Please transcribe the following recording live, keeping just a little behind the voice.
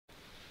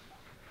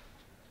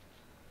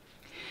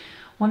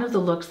One of the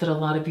looks that a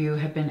lot of you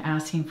have been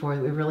asking for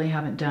that we really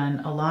haven't done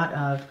a lot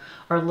of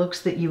are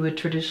looks that you would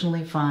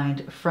traditionally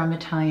find from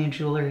Italian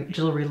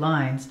jewelry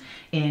lines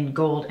in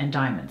gold and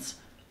diamonds,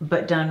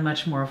 but done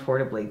much more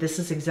affordably. This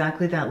is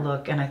exactly that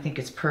look, and I think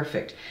it's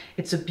perfect.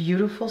 It's a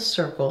beautiful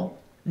circle,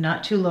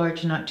 not too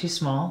large, not too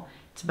small.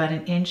 It's about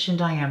 1 inch in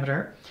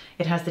diameter.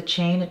 It has the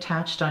chain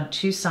attached on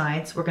 2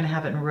 sides. We're going to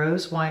have it in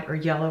rose, white, or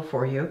yellow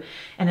for you.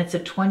 And it's a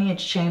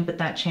 20-inch chain, but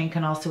that chain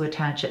can also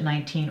attach at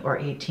 19 or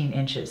 18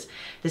 inches.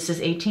 This is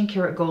 18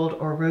 karat gold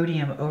or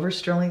rhodium over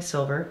sterling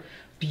silver.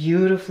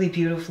 Beautifully,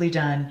 beautifully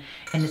done.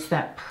 And it's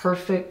that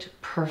perfect,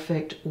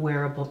 perfect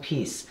wearable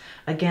piece.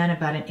 Again,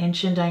 about 1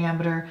 inch in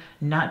diameter,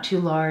 not too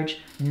large,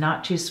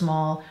 not too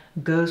small,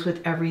 goes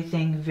with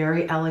everything,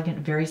 very elegant,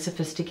 very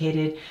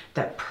sophisticated,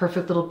 that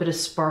perfect little bit of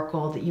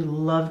sparkle that you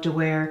love to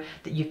wear,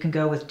 that you can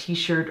go with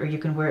t-shirt, or you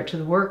can wear it to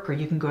the work, or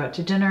you can go out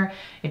to dinner.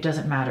 It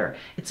doesn't matter.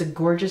 It's a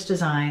gorgeous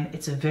design.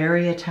 It's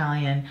very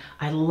Italian.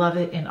 I love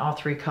it in all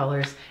 3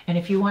 colors. And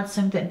if you want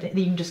something that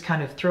you can just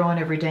kind of throw on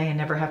every day and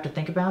never have to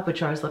think about, but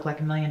you always look like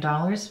 $1 million,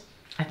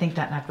 I think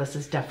that necklace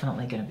is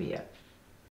definitely going to be it.